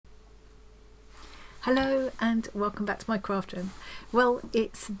Hello and welcome back to my craft room. Well,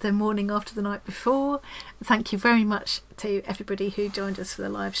 it's the morning after the night before. Thank you very much to everybody who joined us for the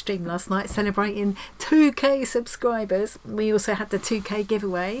live stream last night celebrating 2k subscribers. We also had the 2k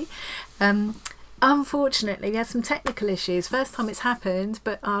giveaway. Unfortunately we had some technical issues. First time it's happened,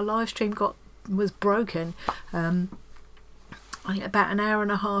 but our live stream was broken. I think about an hour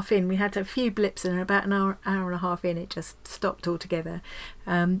and a half in, we had a few blips, and about an hour and a half in it just stopped altogether.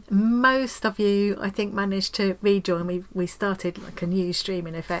 Most of you I think managed to rejoin. We started like a new stream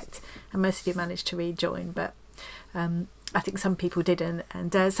in effect, and most of you managed to rejoin, but I think some people didn't.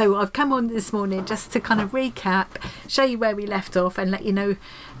 And so I've come on this morning just to kind of recap, show you where we left off, and let you know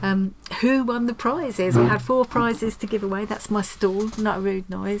who won the prizes. We had 4 prizes to give away. That's my stool, not a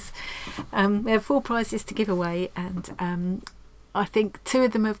rude noise. We have 4 prizes to give away, and I think 2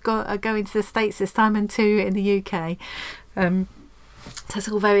 of them are going to the States this time and 2 in the UK. So it's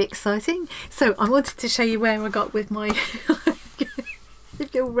all very exciting. So I wanted to show you where I got with my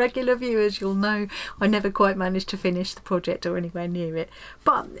if you're regular viewers, you'll know I never quite managed to finish the project or anywhere near it,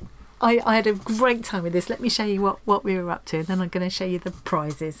 but I had a great time with this. Let me show you what we were up to, and then I'm going to show you the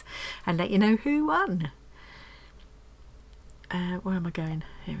prizes and let you know who won. Where am I going?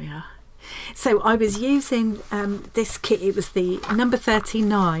 Here we are. So I was using this kit. It was the number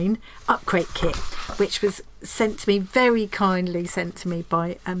 39 upgrade kit, which was sent to me, very kindly sent to me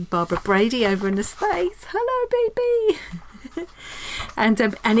by Barbara Brady over in the States. Hello, baby.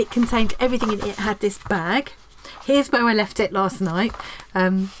 and it contained everything in it. It had this bag. Here's where I left it last night.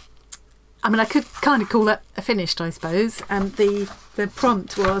 I mean, I could kind of call that a finished, I suppose. The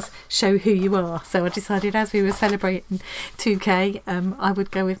prompt was show who you are. So I decided, as we were celebrating 2k, I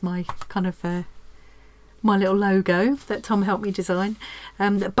would go with my kind of my little logo that Tom helped me design.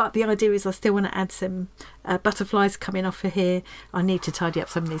 But the idea is I still want to add some butterflies coming off of here. I need to tidy up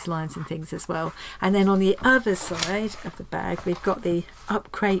some of these lines and things as well. And then on the other side of the bag, we've got the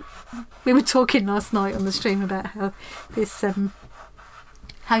up crate. We were talking last night on the stream about how this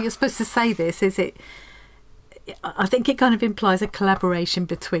how you're supposed to say this. Is it, I think it kind of implies a collaboration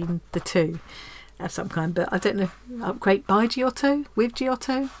between the two of some kind, but I don't know. Upgrade by Giotto, with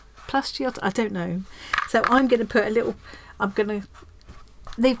Giotto, plus Giotto, I don't know. So I'm going to put a little, I'm going to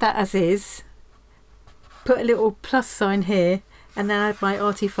leave that as is, put a little plus sign here, and then add my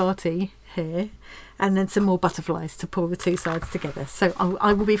arty farty here, and then some more butterflies to pull the 2 sides together. So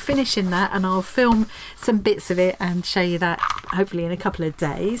I will be finishing that, and I'll film some bits of it and show you that hopefully in a couple of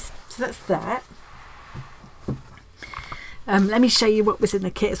days. So that's that. Let me show you what was in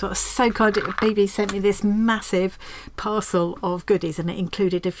the kit as well. So kind. BB sent me this massive parcel of goodies, and it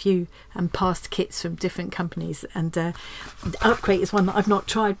included a few past kits from different companies. And Upcrate is one that I've not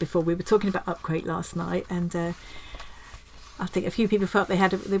tried before. We were talking about Upcrate last night, and I think a few people felt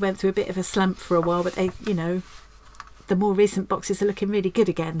they went through a bit of a slump for a while, but they, you know, the more recent boxes are looking really good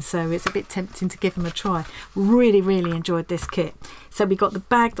again, so it's a bit tempting to give them a try. Really enjoyed this kit. So we got the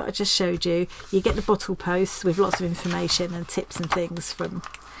bag that I just showed you. You get the bottle posts with lots of information and tips and things from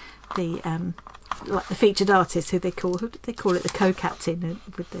the like the featured artist, who did they call it, the co-captain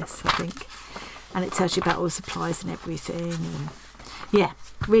with this, I think. And it tells you about all the supplies and everything. And yeah,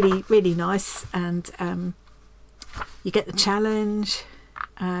 really nice. And you get the challenge,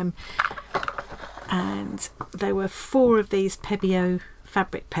 and there were 4 of these Pebeo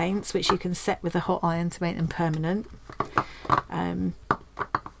fabric paints, which you can set with a hot iron to make them permanent.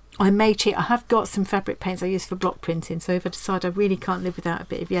 I may cheat. I have got some fabric paints I use for block printing, so if I decide I really can't live without a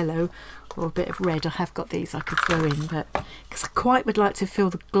bit of yellow or a bit of red, I have got these I could throw in, but because I quite would like to fill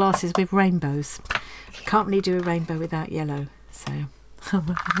the glasses with rainbows. I can't really do a rainbow without yellow, so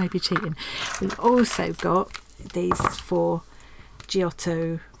I may be cheating. We've also got these 4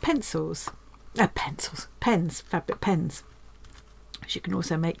 Giotto pencils, fabric pens, which you can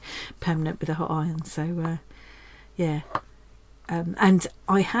also make permanent with a hot iron. So yeah, and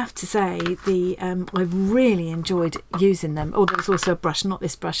I have to say I really enjoyed using them. Oh, there was also a brush, not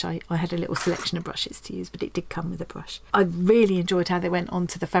this brush. I had a little selection of brushes to use, but it did come with a brush. I really enjoyed how they went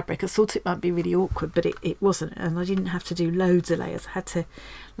onto the fabric. I thought it might be really awkward, but it wasn't, and I didn't have to do loads of layers. I had to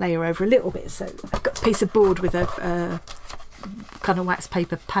layer over a little bit. So I've got a piece of board with a kind of wax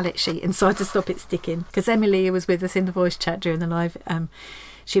paper palette sheet inside to stop it sticking, because Emily was with us in the voice chat during the live.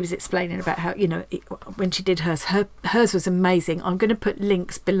 She was explaining about how, you know, when she did hers was amazing. I'm going to put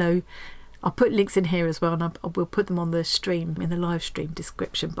links below. I'll put links in here as well, and we'll put them on the stream, in the live stream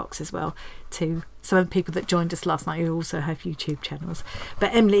description box as well, to some of the people that joined us last night who also have YouTube channels.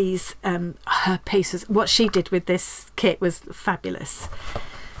 But Emily's her piece was, what she did with this kit was fabulous.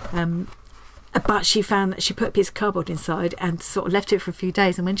 But she found that she put a piece of cardboard inside and sort of left it for a few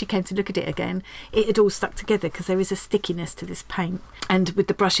days, and when she came to look at it again, it had all stuck together because there is a stickiness to this paint. And with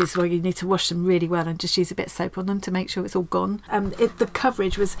the brushes, well, you need to wash them really well and just use a bit of soap on them to make sure it's all gone. The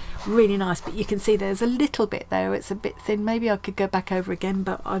coverage was really nice, but you can see there's a little bit there, it's a bit thin. Maybe I could go back over again,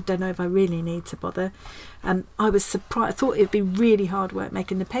 but I don't know if I really need to bother. I was surprised. I thought it'd be really hard work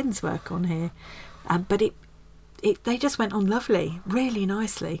making the pens work on here, but they just went on lovely, really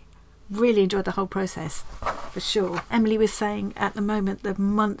nicely. Really enjoyed the whole process, for sure. Emily was saying at the moment the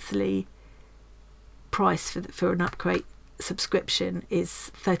monthly price for an Upcrate subscription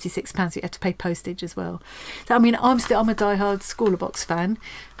is £36. You have to pay postage as well. So I mean, I'm a diehard Score Box fan,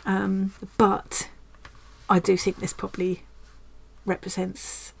 but I do think this probably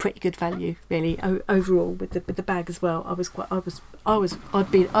represents pretty good value, really, overall with the bag as well. I'd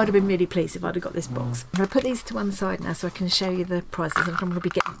have been really pleased if I'd have got this box. I'm going to put these to one side now so I can show you the prizes. I'm not going to be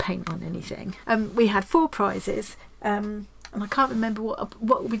getting paint on anything. We had 4 prizes, and I can't remember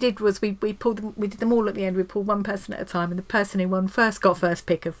what we did. Was we pulled them, we did them all at the end. We pulled one person at a time, and the person who won first got first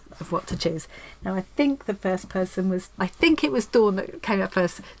pick of what to choose. Now I think the first person was, it was Dawn that came up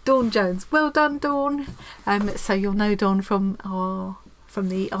first. Dawn Jones. Well done, Dawn. So you'll know Dawn from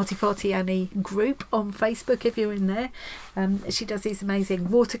the Arty Farty Annie group on Facebook if you're in there. She does these amazing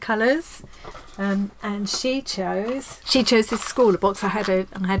watercolours, and she chose this Score box. I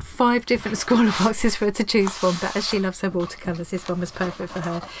had 5 different Score boxes for her to choose from, but as she loves her watercolours, this one was perfect for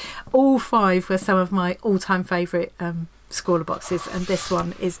her. All 5 were some of my all-time favourite Score boxes, and this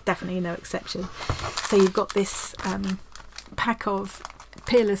one is definitely no exception. So you've got this pack of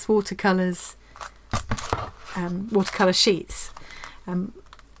Peerless watercolours, watercolour sheets.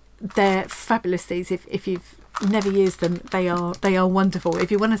 They're fabulous, these. If you've never used them, they are wonderful.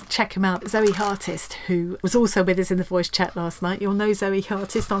 If you want to check them out, Zoe Hartist, who was also with us in the voice chat last night, you'll know Zoe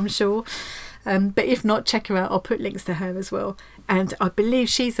Hartist, I'm sure. But if not, check her out. I'll put links to her as well. And I believe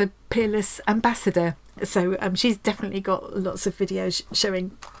she's a Peerless ambassador, so she's definitely got lots of videos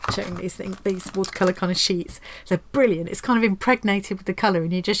showing these things, these watercolour kind of sheets. They're brilliant. It's kind of impregnated with the colour,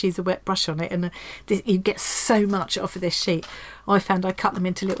 and you just use a wet brush on it, and you get so much off of this sheet. I found I cut them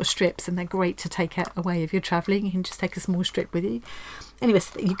into little strips, and they're great to take away if you're travelling. You can just take a small strip with you. Anyway,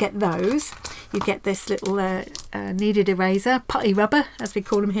 so you get those. You get this little kneaded eraser, putty rubber, as we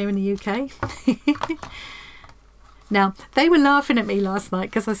call them here in the UK. Now, they were laughing at me last night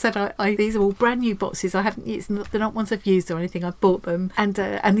because I said these are all brand new boxes. I haven't used them. They're not ones I've used or anything. I've bought them, and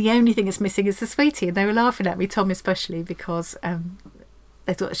the only thing that's missing is the sweetie. And they were laughing at me, Tom especially, because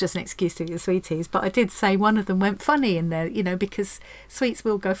they thought it was just an excuse to get the sweeties. But I did say one of them went funny in there, you know, because sweets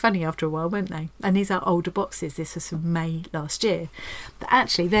will go funny after a while, won't they? And these are older boxes. This was from May last year. But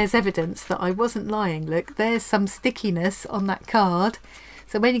actually, there's evidence that I wasn't lying. Look, there's some stickiness on that card.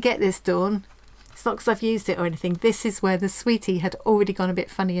 So when you get this, Dawn, it's not because I've used it or anything. This is where the sweetie had already gone a bit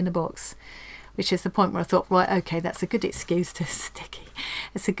funny in the box, which is the point where I thought, right, okay, that's a good excuse to sticky.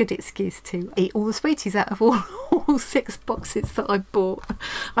 It's a good excuse to eat all the sweeties out of all 6 boxes that I bought.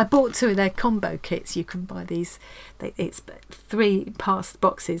 I bought 2 of their combo kits. You can buy these. It's 3 passed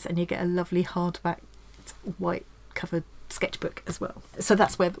boxes, and you get a lovely hardback white covered sketchbook as well. So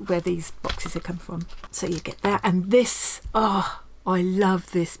that's where these boxes have come from. So you get that, and this. Oh, I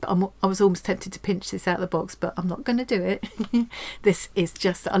love this, but I was almost tempted to pinch this out of the box, but I'm not going to do it. This is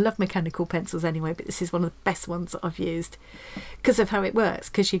just, I love mechanical pencils anyway, but this is one of the best ones that I've used because of how it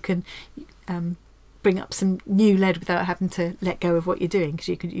works, because you can bring up some new lead without having to let go of what you're doing, because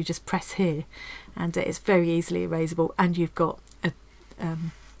you just press here, and it's very easily erasable, and you've got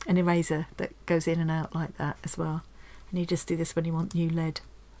an eraser that goes in and out like that as well, and you just do this when you want new lead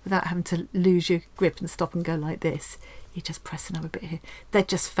without having to lose your grip and stop and go like this. You just press another bit here. They're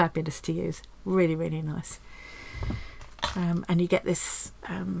just fabulous to use. Really, really nice. And you get this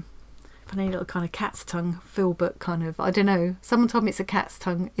funny little kind of cat's tongue fill book kind of, I don't know. Someone told me it's a cat's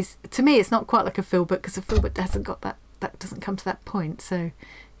tongue. To me, it's not quite like a fill book because a fill book hasn't got that doesn't come to that point. So,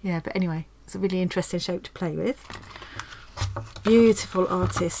 yeah. But anyway, it's a really interesting shape to play with. Beautiful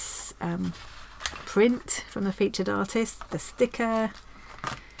artist's print from the featured artist. The sticker,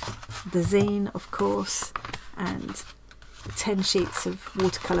 the zine, of course, and 10 sheets of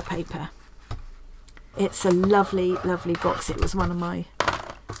watercolour paper. It's a lovely, lovely box. It was one of my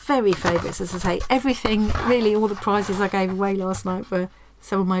very favourites, as I say. Everything, really, all the prizes I gave away last night were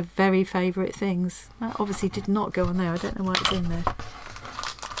some of my very favourite things. That obviously did not go on there. I don't know why it's in there.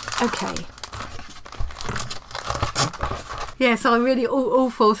 Okay. Yeah, so I really all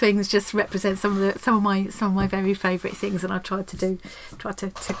 4 things just represent some of my very favourite things, and I tried to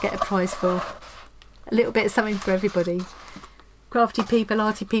get a prize for a little bit of something for everybody. crafty people,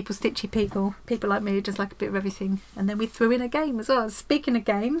 arty people, stitchy people, people like me who just like a bit of everything. And then we threw in a game as well. Speaking of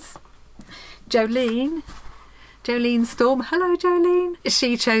games, Jolene Storm, hello Jolene,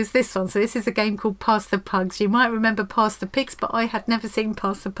 she chose this one. So this is a game called Pass the Pugs. You might remember Pass the Pigs, but I had never seen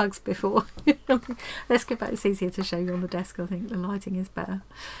Pass the Pugs before. Let's go back, it's easier to show you on the desk. I think the lighting is better.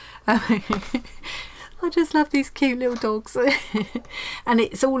 I just love these cute little dogs. And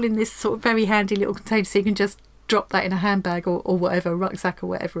it's all in this sort of very handy little container, so you can just drop that in a handbag or whatever, rucksack or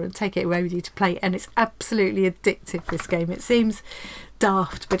whatever, and take it away with you to play. And it's absolutely addictive, this game. It seems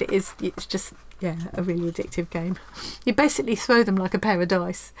daft, but it's just, yeah, a really addictive game. You basically throw them like a pair of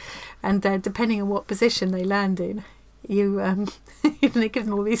dice, and depending on what position they land in, you they give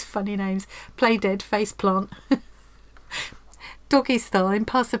them all these funny names: play dead, face plant, doggy style. In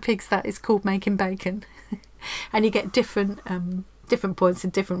Pass the Pigs, that is called making bacon. And you get different points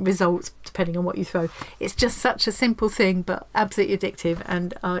and different results depending on what you throw. It's just such a simple thing, but absolutely addictive,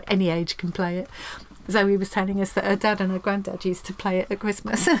 and any age can play it. Zoe was telling us that her dad and her granddad used to play it at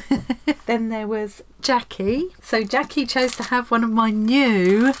Christmas. Then there was Jackie. So Jackie chose to have one of my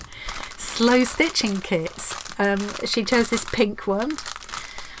new slow stitching kits. She chose this pink one.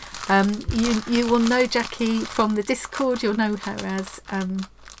 You will know Jackie from the Discord. You'll know her as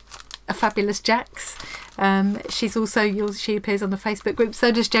a Fabulous Jax. She's also, she appears on the Facebook group.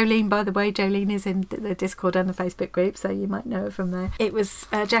 So does Jolene, by the way. Jolene is in the Discord and the Facebook group, so you might know her from there. It was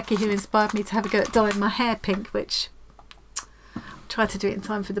Jackie who inspired me to have a go at dyeing my hair pink, which I tried to do it in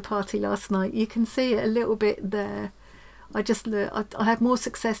time for the party last night. You can see it a little bit there. I had more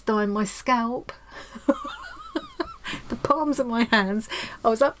success dyeing my scalp. The palms of my hands. I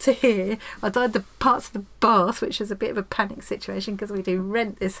was up to here. I dyed the parts of the bath, which was a bit of a panic situation because we do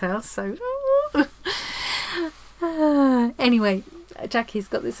rent this house, so anyway, Jackie's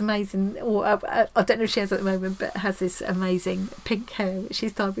got this amazing, or I don't know if she has at the moment, but has this amazing pink hair which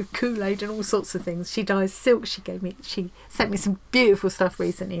she's dyed with Kool-Aid and all sorts of things. She dyes silk. She sent me some beautiful stuff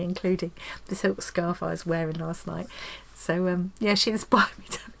recently, including the silk scarf I was wearing last night. So yeah, she inspired me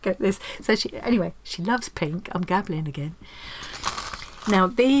to go this. So she loves pink. I'm gabbling again. Now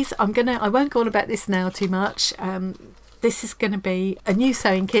these, I won't go on about this now too much. This is going to be a new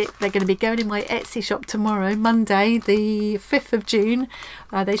sewing kit. They're going to be going in my Etsy shop tomorrow, Monday, the 5th of June.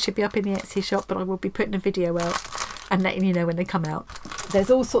 They should be up in the Etsy shop, but I will be putting a video out and letting you know when they come out.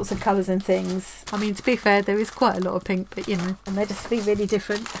 There's all sorts of colours and things. I mean, to be fair, there is quite a lot of pink, but you know, and they just be really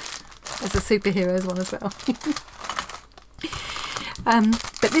different. There's a superheroes one as well.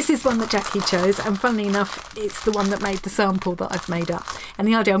 But this is one that Jackie chose, and funnily enough, it's the one that made the sample that I've made up. And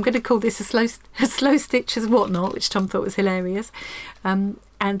the idea, I'm going to call this a slow stitch as whatnot, which Tom thought was hilarious. And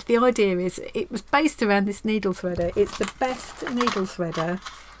the idea is, it was based around this needle threader. It's the best needle threader.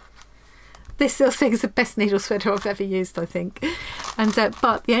 This little thing is the best needle threader I've ever used, I think. And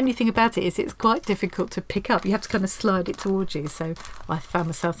but the only thing about it is it's quite difficult to pick up. You have to kind of slide it towards you. So I found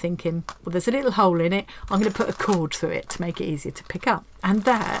myself thinking, well, there's a little hole in it. I'm going to put a cord through it to make it easier to pick up. And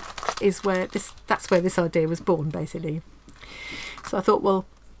that's where this idea was born, basically. So I thought, well,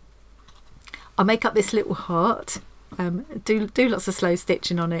 I'll make up this little heart, do lots of slow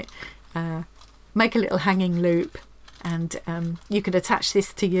stitching on it, make a little hanging loop. And you could attach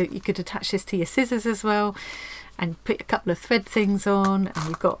this to your scissors as well, and put a couple of thread things on,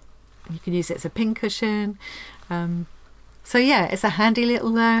 and you can use it as a pin cushion. So yeah, it's a handy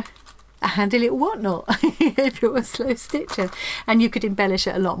little whatnot if you're a slow stitcher, and you could embellish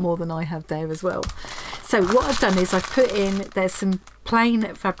it a lot more than I have there as well. So what I've done is I've put in, there's some plain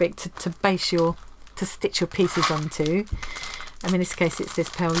fabric to stitch your pieces onto. In this case it's this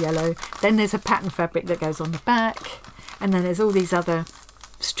pale yellow. Then there's a pattern fabric that goes on the back, and then there's all these other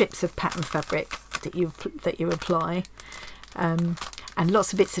strips of pattern fabric that you apply, and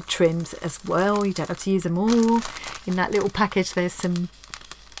lots of bits of trims as well. You don't have to use them all. In that little package there's some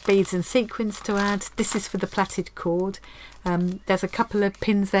beads and sequins to add. This is for the plaited cord. There's a couple of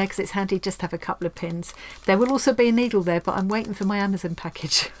pins there because it's handy just to have a couple of pins. There will also be a needle there, but I'm waiting for my Amazon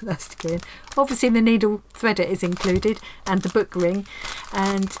package. That's to get in. Obviously the needle threader is included, and the book ring,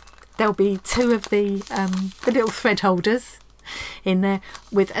 and there'll be two of the little thread holders in there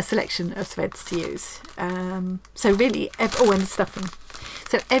with a selection of threads to use. So really, and the stuffing.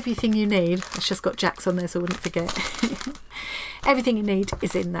 So everything you need, I've just got Jax on there so I wouldn't forget. Everything you need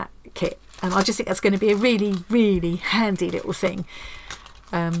is in that kit, and I just think that's going to be a really, really handy little thing.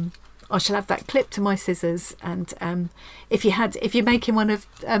 I shall have that clipped to my scissors, and if you're making one of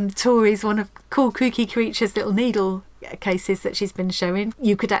Tori's, one of Cool Kooky Creatures' little needle cases that she's been showing,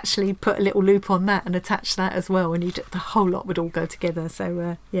 you could actually put a little loop on that and attach that as well, and the whole lot would all go together.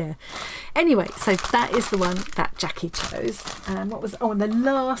 So yeah, anyway, so that is the one that Jackie chose. And what was, oh, and the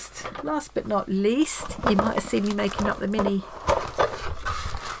last but not least, you might have seen me making up the mini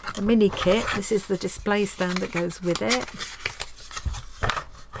kit. This is the display stand that goes with it,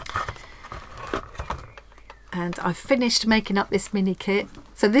 and I've finished making up this mini kit.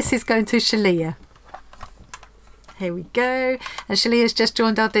 So this is going to Shalia. Here we go, and Shalia's just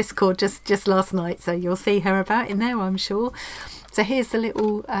joined our Discord just last night, so you'll see her about in there, I'm sure. So here's the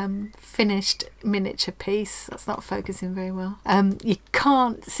little finished miniature piece. That's not focusing very well. You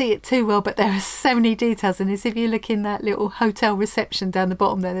can't see it too well, but there are so many details in this. If you look in that little hotel reception down the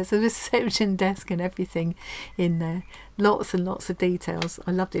bottom there, there's a reception desk and everything in there. Lots and lots of details.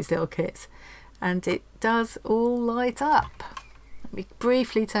 I love these little kits, and it does all light up. Let me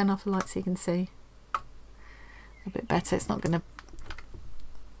briefly turn off the light so you can see a bit better. It's not going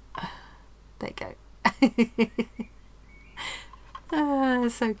to... there you go. Ah,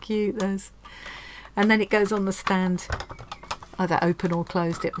 so cute, those. And then it goes on the stand, either open or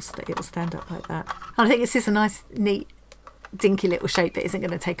closed. It'll stand up like that. And I think this is a nice, neat, dinky little shape that isn't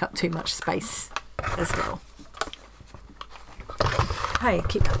going to take up too much space as well. Hey,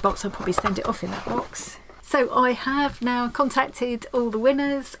 keep that box. I'll probably send it off in that box. So I have now contacted all the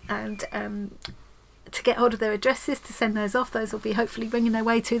winners, and to get hold of their addresses to send those off. Those will be hopefully bringing their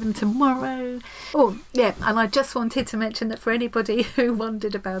way to them tomorrow. Oh yeah, and I just wanted to mention that for anybody who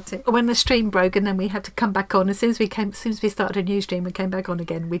wondered about it, when the stream broke and then we had to come back on, as soon as we started a new stream and came back on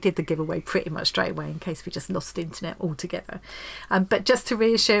again, we did the giveaway pretty much straight away in case we just lost internet altogether. But just to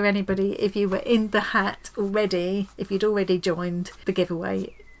reassure anybody, if you were in the hat already, if you'd already joined the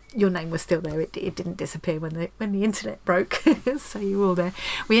giveaway, your name was still there. It didn't disappear when the internet broke. So you were all there.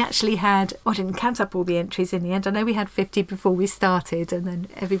 We actually had, I didn't count up all the entries in the end. I know we had 50 before we started, and then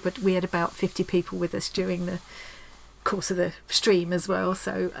we had about 50 people with us during the course of the stream as well.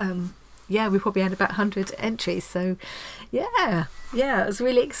 So yeah, we probably had about 100 entries. So yeah, it was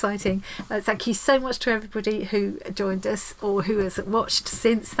really exciting. Thank you so much to everybody who joined us or who has watched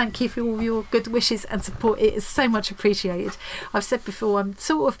since. Thank you for all your good wishes and support. It is so much appreciated. I've said before, I'm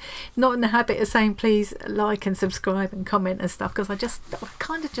sort of not in the habit of saying please like and subscribe and comment and stuff, because I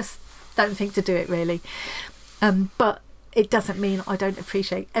kind of just don't think to do it really. But it doesn't mean I don't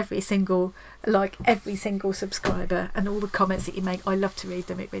appreciate every single subscriber and all the comments that you make. I love to read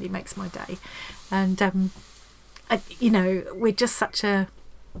them. It really makes my day. And you know, we're just such a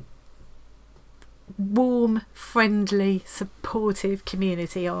warm, friendly, supportive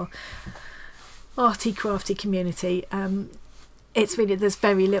community, our arty crafty community. It's really, there's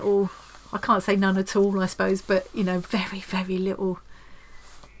very little, I can't say none at all I suppose, but you know, very, very little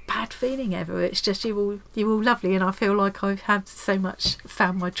bad feeling ever. It's just you're all lovely, and I feel like I've had so much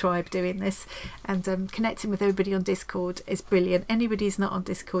found my tribe doing this, and connecting with everybody on Discord is brilliant. Anybody who's not on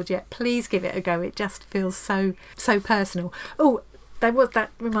Discord yet, please give it a go. It just feels so personal. Oh,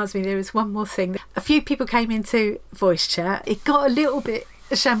 that reminds me, there is one more thing. A few people came into voice chat. It got a little bit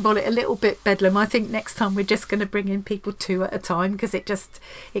shambolic, a little bit bedlam. I think next time we're just going to bring in people 2 at a time, because it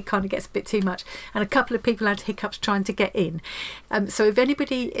kind of gets a bit too much, and a couple of people had hiccups trying to get in. So if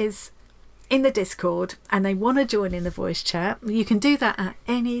anybody is in the Discord and they want to join in the voice chat, you can do that at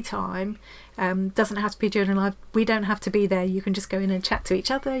any time. Doesn't have to be during live. We don't have to be there. You can just go in and chat to each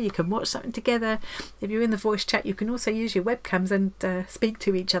other. You can watch something together. If you're in the voice chat, you can also use your webcams and speak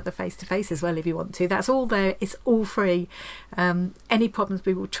to each other face to face as well if you want to. That's all there. It's all free. Any problems,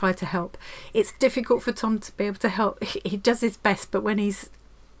 we will try to help. It's difficult for Tom to be able to help. He does his best, but when he's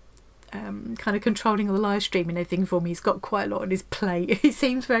kind of controlling all the live stream and everything for me, he's got quite a lot on his plate. He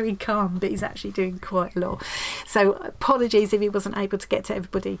seems very calm, but he's actually doing quite a lot. So apologies if he wasn't able to get to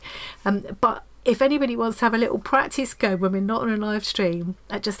everybody. But if anybody wants to have a little practice go when we're not on a live stream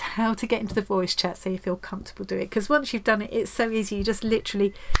at just how to get into the voice chat so you feel comfortable doing it, because once you've done it, it's so easy. You just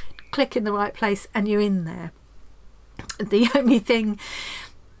literally click in the right place and you're in there. The only thing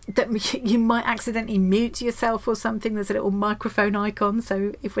that you might accidentally mute yourself or something, there's a little microphone icon,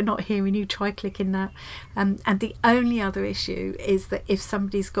 so if we're not hearing you, try clicking that. And the only other issue is that if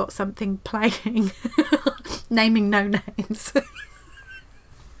somebody's got something playing naming no names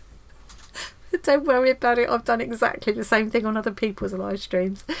don't worry about it. I've done exactly the same thing on other people's live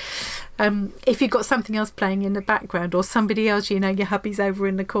streams. If you've got something else playing in the background, or somebody else, you know, your hubby's over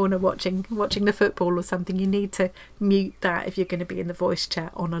in the corner watching the football or something, you need to mute that if you're going to be in the voice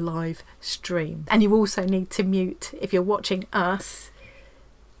chat on a live stream. And you also need to mute, if you're watching us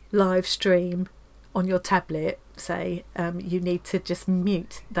live stream on your tablet, say, you need to just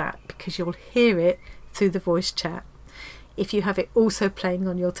mute that, because you'll hear it through the voice chat. if you have it also playing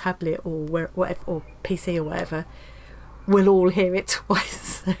on your tablet or whatever, or PC or whatever, we'll all hear it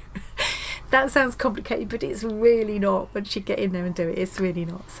twice. That sounds complicated, but it's really not. Once you get in there and do it, it's really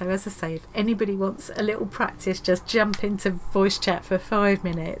not. So as I say, if anybody wants a little practice, just jump into voice chat for 5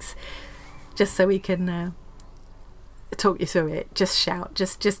 minutes, just so we can talk you through it. Just shout,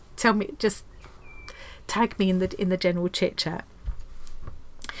 just tell me, just tag me in the general chit chat.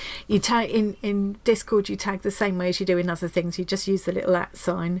 You tag in Discord, you tag the same way as you do in other things. You just use the little @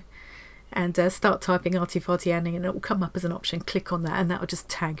 sign and start typing Arty Farty Annie, and it will come up as an option. Click on that and that will just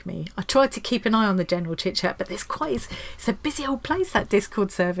tag me. I try to keep an eye on the general chit chat, but it's a busy old place, that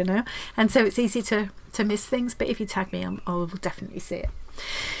Discord server now, and so it's easy to miss things. But if you tag me, I'll definitely see it.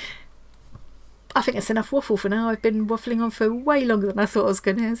 I think that's enough waffle for now. I've been waffling on for way longer than I thought I was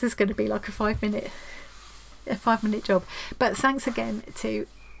going to. This is going to be like a 5-minute job. But thanks again to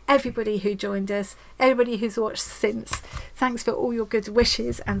everybody who joined us, everybody who's watched since. Thanks for all your good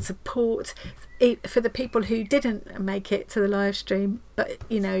wishes and support. For the people who didn't make it to the live stream, but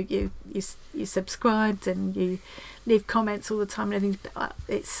you subscribed and you leave comments all the time and everything,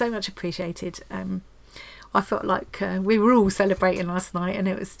 it's so much appreciated. I felt like we were all celebrating last night, and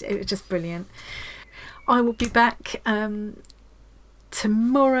it was just brilliant. I will be back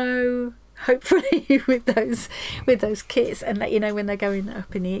tomorrow, hopefully, with those kits, and let you know when they're going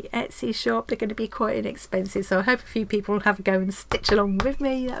up in the Etsy shop. They're going to be quite inexpensive, so I hope a few people will have a go and stitch along with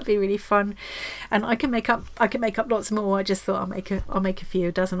me. That'd be really fun, and I can make up lots more. I just thought I'll make a few,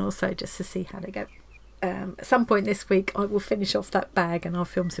 a dozen or so, just to see how they go. At some point this week I will finish off that bag and I'll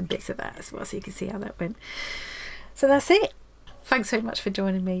film some bits of that as well, so you can see how that went. So that's it. Thanks very much for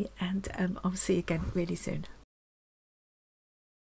joining me, and I'll see you again really soon.